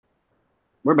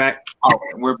We're back. Oh,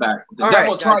 we're back. The All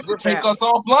devil right, guys, tried to we're take back. us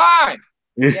offline.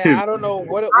 Yeah, I don't know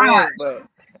what it Right. was, but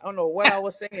I don't know what I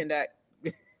was saying that.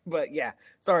 But yeah,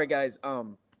 sorry guys. I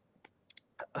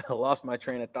lost my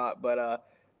train of thought. But I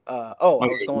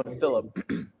was going to Philip.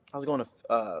 I was going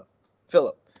to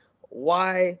Philip.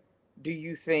 Why do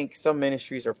you think some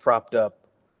ministries are propped up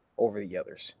over the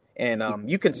others? And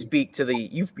you can speak to the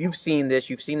you've seen this.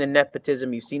 You've seen the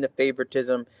nepotism. You've seen the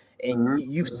favoritism, and Mhm.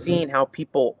 you've seen how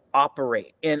people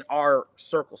operate in our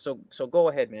circle. So go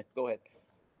ahead, man. Go ahead.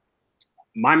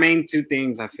 My main two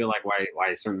things I feel like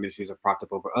why certain ministries are propped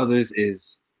up over others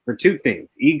is for two things: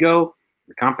 ego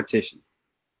and competition.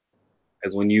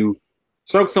 Because when you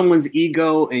stroke someone's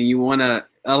ego and you want to,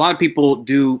 a lot of people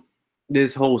do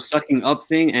this whole sucking up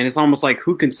thing, and it's almost like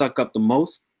who can suck up the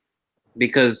most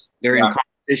because they're in Yeah.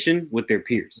 competition with their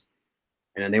peers,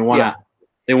 and then they want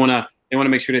to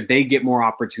make sure that they get more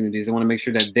opportunities. They want to make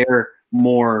sure that they're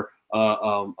more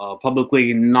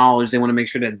publicly acknowledged. They want to make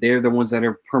sure that they're the ones that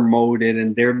are promoted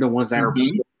and they're the ones that are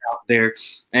out there,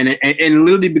 and it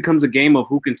literally becomes a game of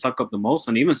who can suck up the most.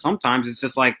 And even sometimes it's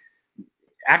just like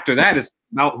after that, it's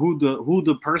about who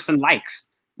the person likes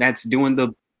that's doing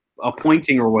the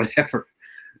appointing or whatever.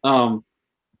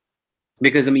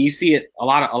 Because I mean, you see it a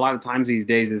lot of times these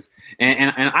days. Is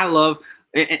and I love.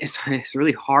 It's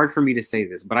really hard for me to say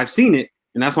this, but I've seen it,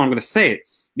 and that's why I'm going to say it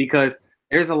because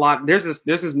there's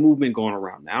this movement going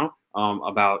around now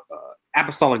about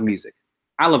apostolic music.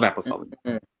 I love apostolic.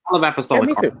 Mm-hmm. I love apostolic.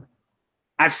 Yeah, me too.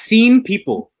 I've seen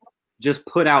people just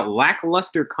put out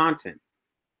lackluster content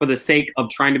for the sake of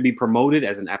trying to be promoted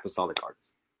as an apostolic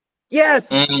artist. Yes.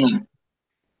 Mm.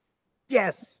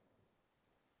 Yes.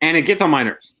 And it gets on my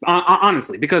nerves,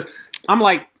 honestly, because I'm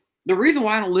like, the reason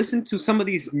why I don't listen to some of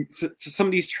these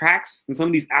tracks and some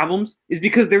of these albums is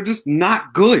because they're just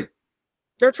not good.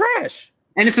 They're trash.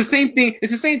 And it's the same thing.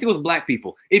 It's the same thing with black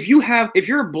people. If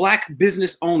you're a black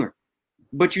business owner,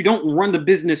 but you don't run the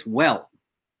business well,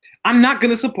 I'm not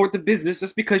going to support the business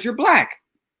just because you're black.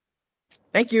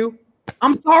 Thank you.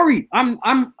 I'm sorry.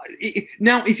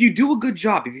 Now, if you do a good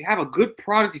job, if you have a good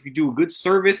product, if you do a good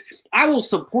service, I will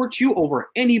support you over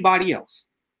anybody else.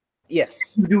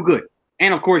 Yes. You do good.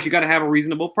 And of course, you got to have a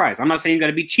reasonable price. I'm not saying you got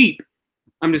to be cheap.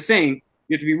 I'm just saying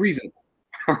you have to be reasonable.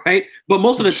 All right. But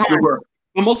most of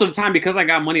the time, because I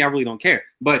got money, I really don't care.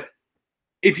 But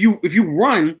if you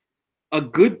run a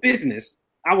good business,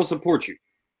 I will support you.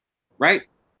 Right.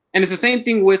 And it's the same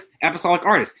thing with apostolic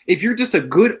artists. If you're just a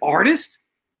good artist,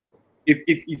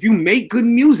 if you make good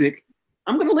music,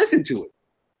 I'm gonna listen to it.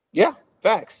 Yeah,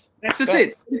 facts. That's just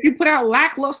it. If you put out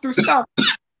lackluster stuff,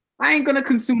 I ain't gonna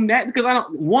consume that because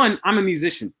I'm a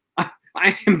musician.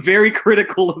 I am very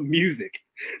critical of music.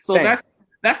 So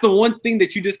that's the one thing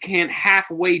that you just can't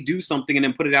halfway do something and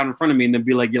then put it out in front of me and then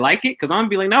be like, you like it? Because I'm gonna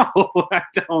be like, no, I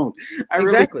don't.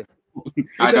 Exactly.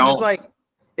 I don't.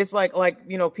 It's like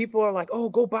people are like, oh,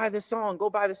 go buy this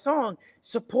song,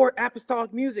 support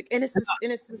apostolic music, and it's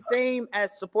the same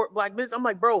as support black business. I'm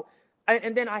like, bro,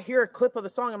 and then I hear a clip of the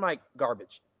song, I'm like,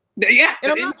 garbage. Yeah,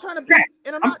 and I'm not trying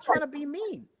to be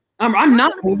mean. I'm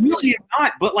not really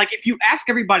not, but like if you ask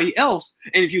everybody else,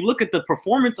 and if you look at the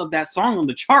performance of that song on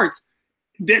the charts,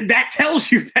 that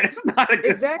tells you that it's not a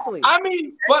good exactly. Song. I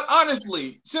mean, but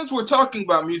honestly, since we're talking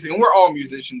about music, and we're all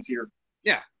musicians here,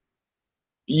 yeah.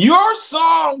 Your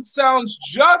song sounds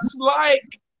just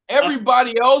like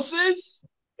everybody else's.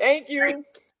 Thank you.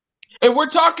 And we're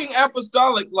talking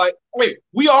apostolic, like, wait,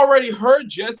 we already heard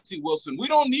Jesse Wilson. We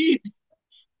don't need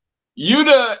you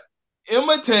to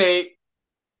imitate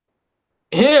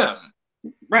him.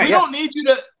 Right. We don't need you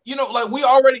to, like we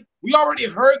already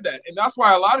heard that. And that's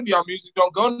why a lot of y'all music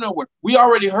don't go nowhere. We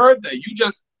already heard that. You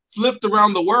just flipped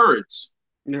around the words.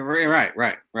 Right.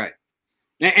 But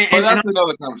that's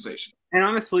another conversation. And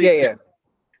honestly, yeah.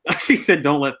 She said,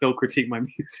 "Don't let Phil critique my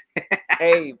music."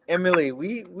 Hey, Emily,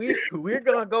 we're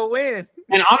gonna go in.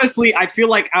 And honestly, I feel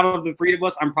like out of the three of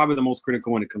us, I'm probably the most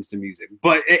critical when it comes to music.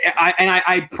 But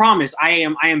I promise, I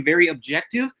am very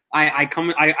objective. I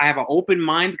have an open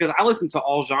mind because I listen to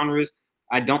all genres.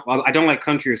 I don't like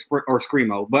country or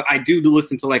screamo, but I do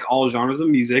listen to like all genres of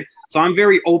music. So I'm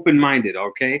very open minded.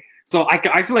 Okay, so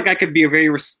I feel like I could be a very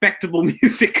respectable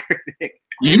music critic.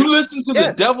 You listen to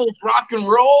the devil's rock and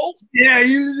roll? Yeah,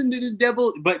 you listen to the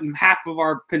devil, but half of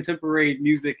our contemporary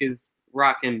music is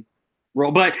rock and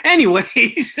roll. But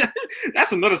anyways,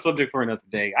 that's another subject for another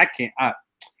day. I can't.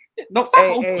 No,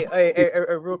 hey,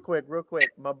 real quick. Me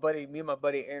and my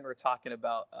buddy Aaron were talking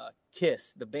about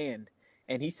Kiss, the band,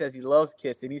 and he says he loves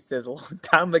Kiss, and he says a long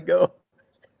time ago,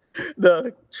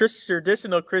 the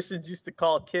traditional Christians used to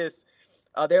call Kiss.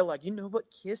 They're like, you know what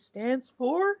Kiss stands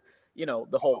for? you know,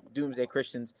 the whole Doomsday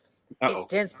Christians. It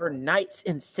stands for Knights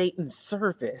in Satan's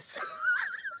Service.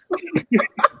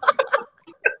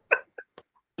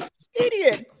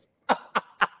 Idiots.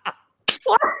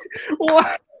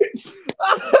 What?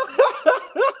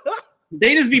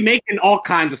 They just be making all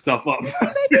kinds of stuff up.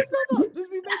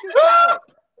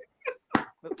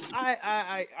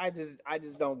 I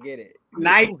just don't get it.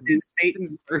 Knights in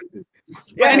Satan's Service.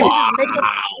 Yeah, wow.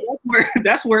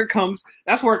 That's where it comes.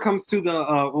 That's where it comes to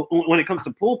the when it comes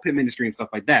to pulpit ministry and stuff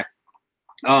like that.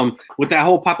 With that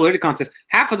whole popularity contest,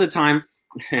 half of the time,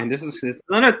 and this is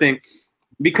another thing,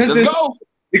 because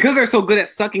they're so good at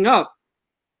sucking up,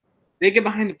 they get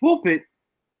behind the pulpit,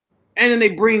 and then they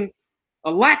bring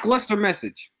a lackluster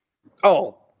message.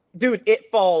 Oh, dude, it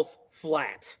falls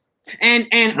flat. And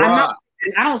I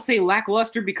don't say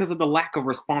lackluster because of the lack of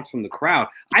response from the crowd.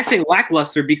 I say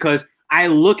lackluster because I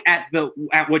look at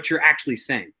what you're actually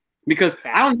saying. Because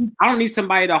I don't need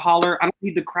somebody to holler. I don't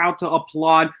need the crowd to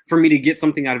applaud for me to get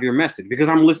something out of your message, because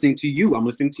I'm listening to you. I'm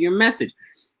listening to your message.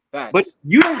 Facts. But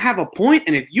you don't have a point,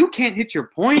 and if you can't hit your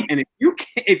point, and if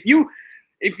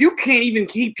you can't even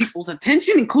keep people's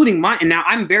attention, including mine, and now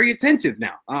I'm very attentive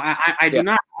now. I do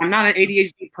not. I'm not an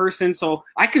ADHD person, so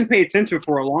I can pay attention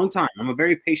for a long time. I'm a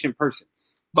very patient person.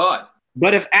 But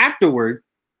if afterward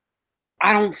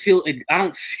I don't feel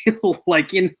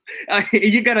like you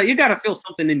gotta feel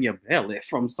something in your belly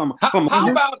from some. How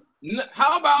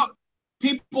about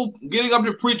people getting up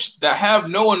to preach that have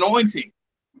no anointing?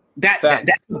 That's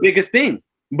the biggest thing.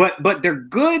 But they're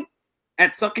good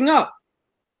at sucking up.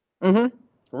 Mm-hmm.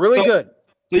 Really good.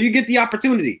 So you get the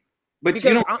opportunity, but because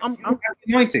you don't have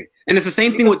the anointing. And it's the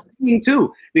same thing with singing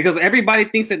too, because everybody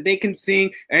thinks that they can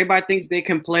sing, everybody thinks they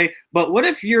can play. But what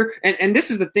if you're and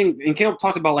this is the thing, and Caleb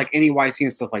talked about like NYC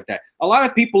and stuff like that. A lot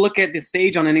of people look at the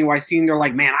stage on NYC and they're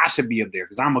like, man, I should be up there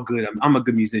because I'm a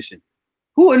good musician.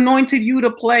 Who anointed you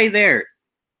to play there?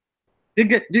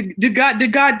 Did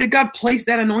God place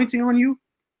that anointing on you?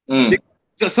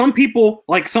 So some people,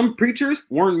 like some preachers,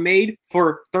 weren't made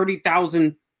for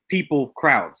 30,000 people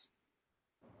crowds.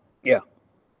 Yeah.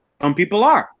 Some people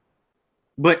are.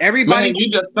 But everybody... Man,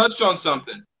 you just touched on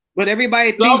something. But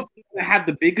everybody thinks they gotta have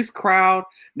the biggest crowd.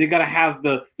 They got to have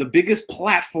the biggest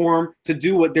platform to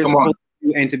do what they're supposed to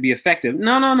do and to be effective.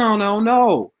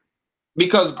 No.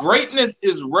 Because greatness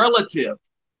is relative.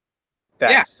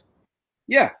 Facts.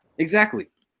 Yeah, exactly.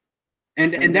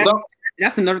 And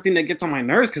that's another thing that gets on my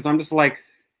nerves, because I'm just like,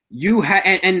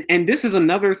 and this is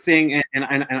another thing, and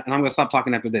I'm going to stop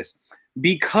talking after this.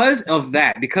 Because of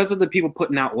that, because of the people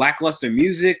putting out lackluster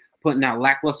music, putting out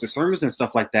lackluster sermons and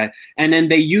stuff like that, and then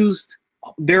they use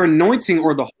their anointing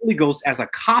or the Holy Ghost as a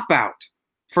cop-out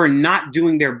for not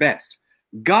doing their best.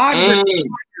 God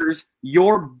requires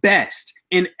your best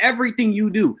in everything you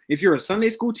do. If you're a Sunday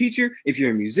school teacher, if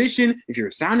you're a musician, if you're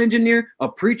a sound engineer, a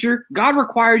preacher, God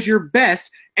requires your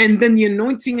best, and then the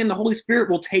anointing and the Holy Spirit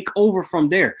will take over from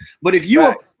there. But if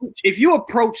you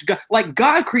approach God, like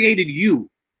God created you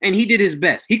and he did his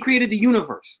best. He created the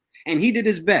universe and he did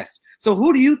his best. So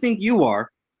who do you think you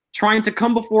are trying to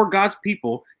come before God's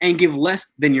people and give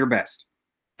less than your best?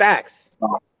 Facts.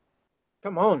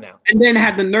 Come on now. And then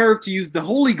had the nerve to use the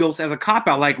Holy Ghost as a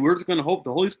cop-out, like we're just going to hope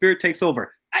the Holy Spirit takes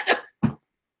over.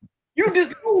 You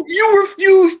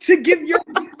refuse to give your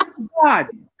God.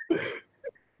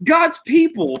 God's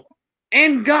people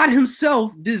and God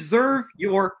himself deserve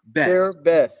your best. Their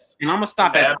best. And I'm going to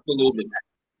stop at Absolutely.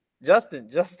 Justin.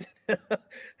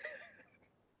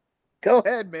 Go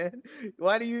ahead, man.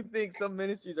 Why do you think some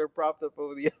ministries are propped up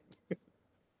over the others?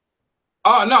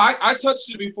 Oh, no, I touched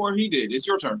it before he did. It's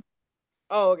your turn.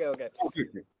 Oh, okay.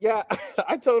 Yeah,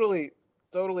 I totally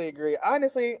agree.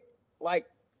 Honestly, I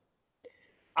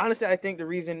think the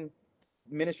reason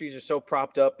ministries are so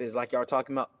propped up is like y'all were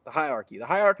talking about the hierarchy. The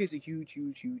hierarchy is a huge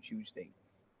thing.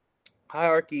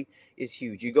 Hierarchy is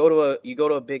huge. You go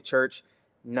to a big church,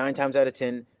 9 times out of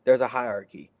 10, there's a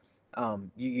hierarchy.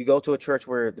 You go to a church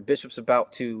where the bishop's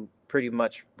about to pretty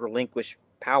much relinquish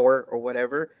power or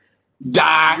whatever.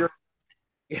 Die.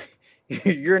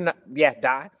 You're not. Yeah,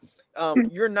 die.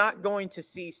 You're not going to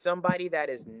see somebody that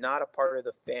is not a part of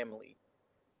the family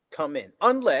come in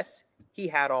unless he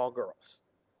had all girls.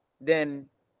 Then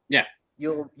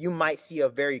you might see a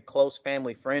very close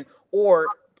family friend, or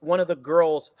one of the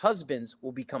girls' husbands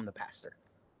will become the pastor.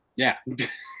 Yeah,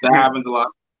 that happens a lot.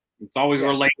 It's always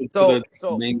related to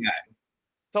the main guy.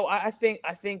 So I think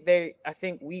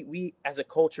we as a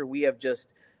culture, we have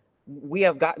just we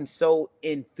have gotten so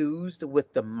enthused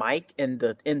with the mic and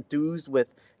enthused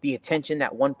with the attention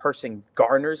that one person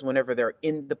garners whenever they're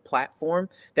in the platform,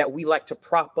 that we like to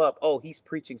prop up, oh, he's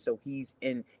preaching, so he's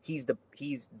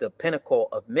the pinnacle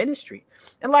of ministry.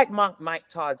 And like Mike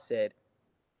Todd said,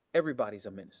 everybody's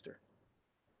a minister.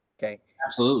 Okay?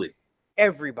 Absolutely.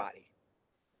 Everybody.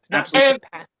 It's not just And- the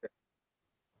pastor.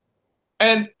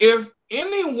 And if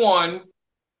anyone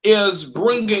is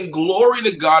bringing glory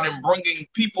to God and bringing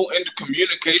people into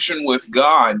communication with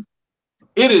God,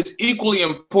 it is equally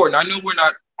important. I know we're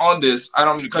not on this. I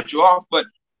don't mean to cut you off, but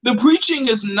the preaching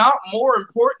is not more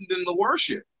important than the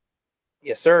worship.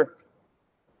 Yes, sir.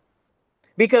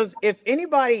 Because if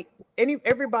everybody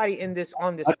in this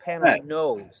on this panel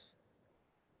knows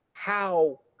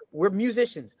how we're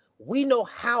musicians, we know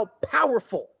how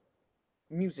powerful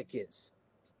music is.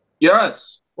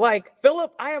 Yes. Like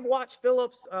Philip, I have watched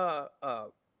Philip's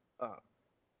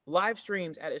live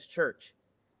streams at his church,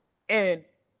 and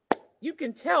you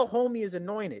can tell homie is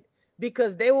anointed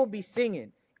because they will be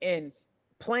singing and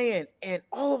playing, and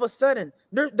all of a sudden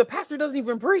the pastor doesn't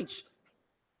even preach.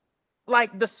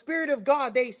 Like the Spirit of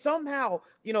God, they somehow,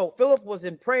 Philip was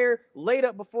in prayer, laid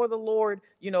up before the Lord,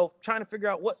 trying to figure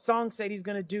out what song set he's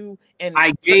gonna do, and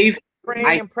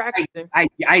praying and practicing.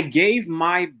 I gave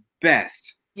my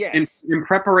best. Yes. In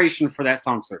preparation for that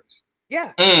song service.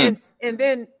 Yeah. And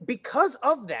then because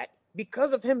of that,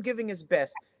 because of him giving his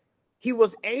best, he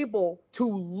was able to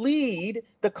lead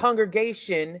the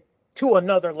congregation to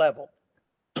another level.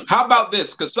 How about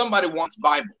this? Because somebody wants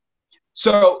Bible.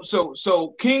 So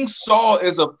King Saul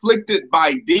is afflicted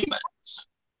by demons.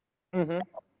 Mm-hmm.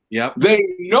 Yep. They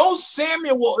know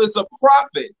Samuel is a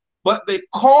prophet, but they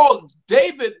called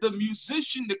David the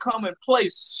musician to come and play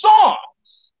songs.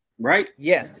 Right.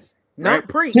 Yes. Not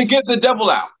preach. To get the devil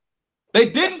out.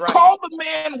 They didn't call the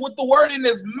man with the word in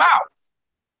his mouth.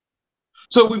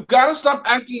 So we've got to stop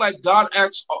acting like God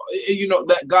acts,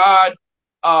 that God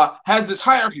has this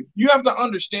hierarchy. You have to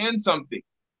understand something.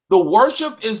 The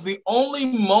worship is the only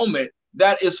moment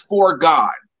that is for God.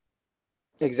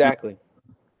 Exactly.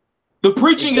 The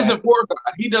preaching isn't for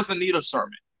God. He doesn't need a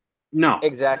sermon. No.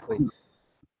 Exactly.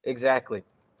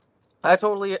 I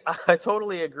totally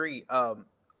agree.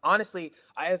 Honestly,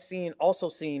 I have also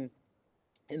seen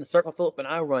in the circle Philip and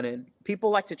I run in,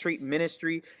 people like to treat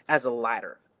ministry as a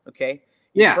ladder. Okay.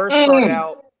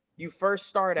 You first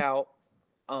start out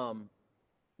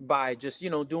by just,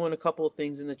 doing a couple of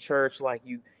things in the church. Like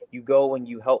you go and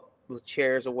you help with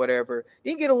chairs or whatever.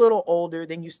 Then you get a little older,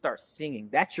 then you start singing.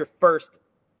 That's your first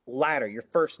ladder, your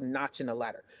first notch in the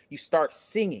ladder. You start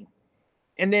singing.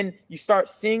 And then you start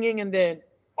singing, and then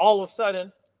all of a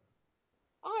sudden,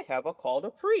 I have a call to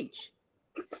preach.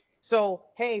 So,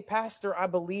 hey, pastor, I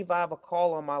believe I have a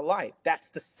call on my life.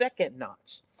 That's the second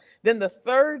notch. Then the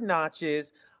third notch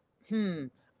is,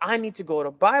 I need to go to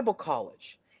Bible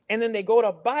college. And then they go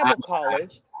to Bible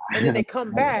college, and then they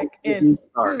come back and,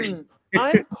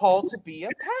 I'm called to be a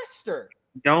pastor.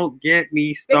 Don't get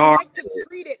me started. They like to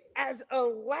treat it as a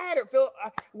ladder. Phil,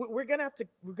 we're gonna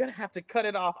have to cut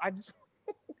it off.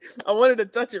 I wanted to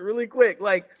touch it really quick.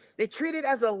 Like, they treat it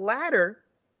as a ladder.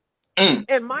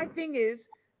 And my thing is,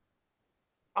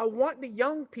 I want the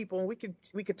young people, and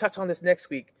we could touch on this next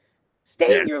week.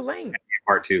 Stay in your lane.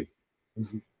 Part 2.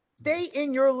 Stay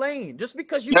in your lane. Just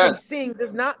because you can sing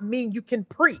does not mean you can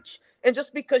preach. And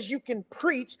just because you can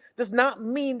preach does not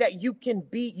mean that you can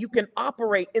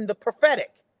operate in the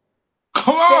prophetic.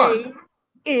 Stay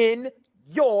in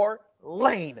your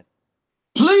lane.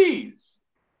 Please.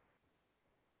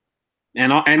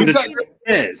 And the church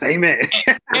says, amen.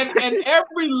 and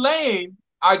every lane,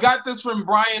 I got this from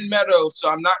Brian Meadows.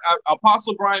 So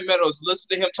Apostle Brian Meadows, listen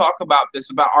to him talk about this,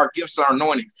 about our gifts and our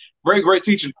anointings. Very great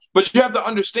teaching. But you have to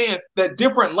understand that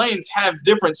different lanes have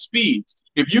different speeds.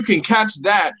 If you can catch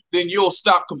that, then you'll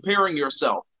stop comparing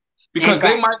yourself. Because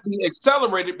they might be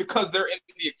accelerated because they're in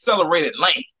the accelerated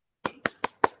lane.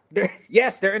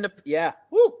 They're in the,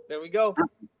 Woo, there we go.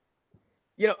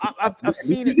 I've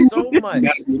seen it so much.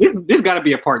 This got to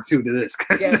be a part 2 to this.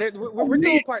 We're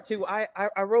doing part 2. I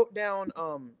wrote down.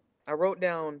 I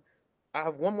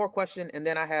have one more question, and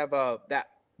then I have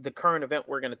the current event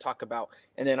we're going to talk about,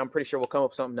 and then I'm pretty sure we'll come up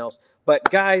with something else. But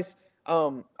guys,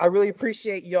 I really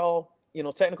appreciate y'all.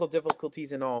 Technical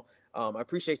difficulties and all. I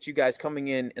appreciate you guys coming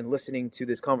in and listening to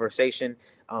this conversation.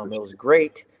 It was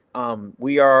great.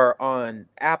 We are on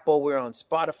Apple. We're on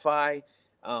Spotify.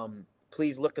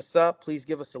 Please look us up. Please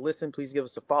give us a listen. Please give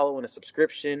us a follow and a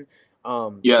subscription.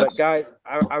 But guys,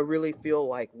 I really feel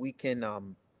like we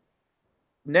can.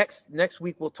 Next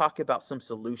week we'll talk about some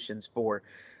solutions for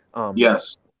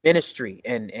ministry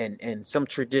and some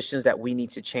traditions that we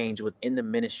need to change within the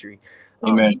ministry.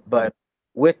 Amen. But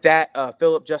with that,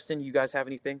 Philip, Justin, you guys have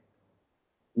anything?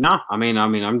 No,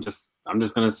 I'm just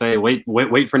gonna say wait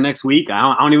for next week.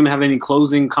 I don't even have any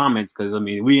closing comments because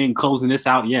we ain't closing this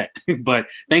out yet. But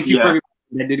thank you for everybody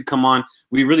that did come on.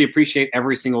 We really appreciate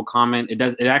every single comment.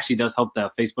 It actually does help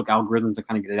the Facebook algorithm to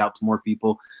kind of get it out to more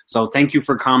people. So thank you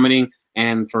for commenting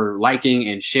and for liking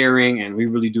and sharing, and we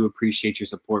really do appreciate your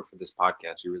support for this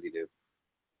podcast. We really do.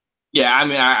 Yeah,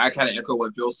 I kind of echo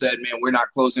what Phil said, man. We're not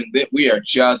closing. We are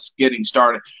just getting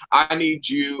started. I need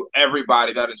you,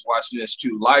 everybody that is watching this,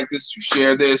 to like this, to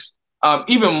share this,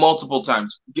 even multiple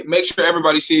times. Make sure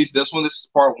everybody sees this one. This is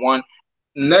part 1.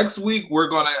 Next week, we're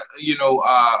going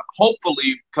to,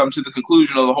 hopefully come to the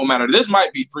conclusion of the whole matter. This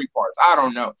might be 3 parts. I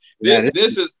don't know. Yeah,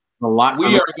 this is a lot.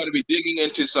 We are going to be digging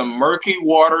into some murky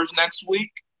waters next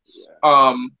week.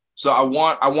 So I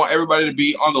want everybody to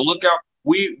be on the lookout.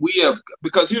 We have,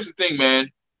 because here's the thing, man.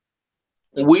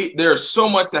 There's so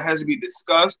much that has to be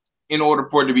discussed in order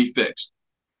for it to be fixed.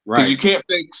 Right. Because you can't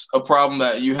fix a problem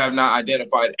that you have not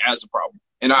identified as a problem.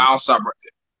 And I'll stop right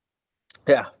there.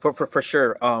 Yeah, for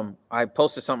sure. I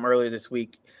posted something earlier this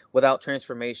week. Without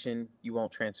transformation, you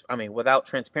won't without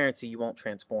transparency, you won't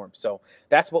transform. So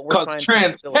that's what we're trying to do.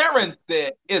 Because transparency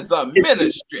is a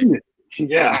ministry.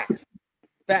 Yeah.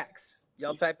 Facts.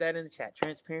 Y'all type that in the chat.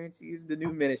 Transparency is the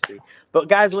new ministry. But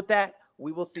guys, with that,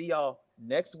 we will see y'all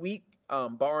next week,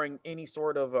 barring any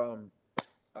sort of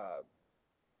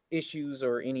issues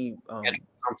or any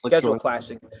schedule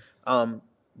clashing.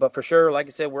 But for sure, like I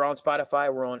said, we're on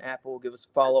Spotify, we're on Apple. Give us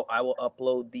a follow. I will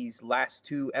upload these last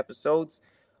 2 episodes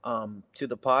to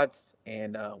the pods,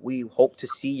 and we hope to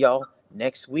see y'all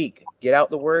next week. Get out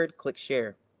the word, click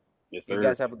share. Yes, sir. You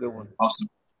guys have a good one. Awesome.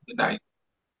 Good night.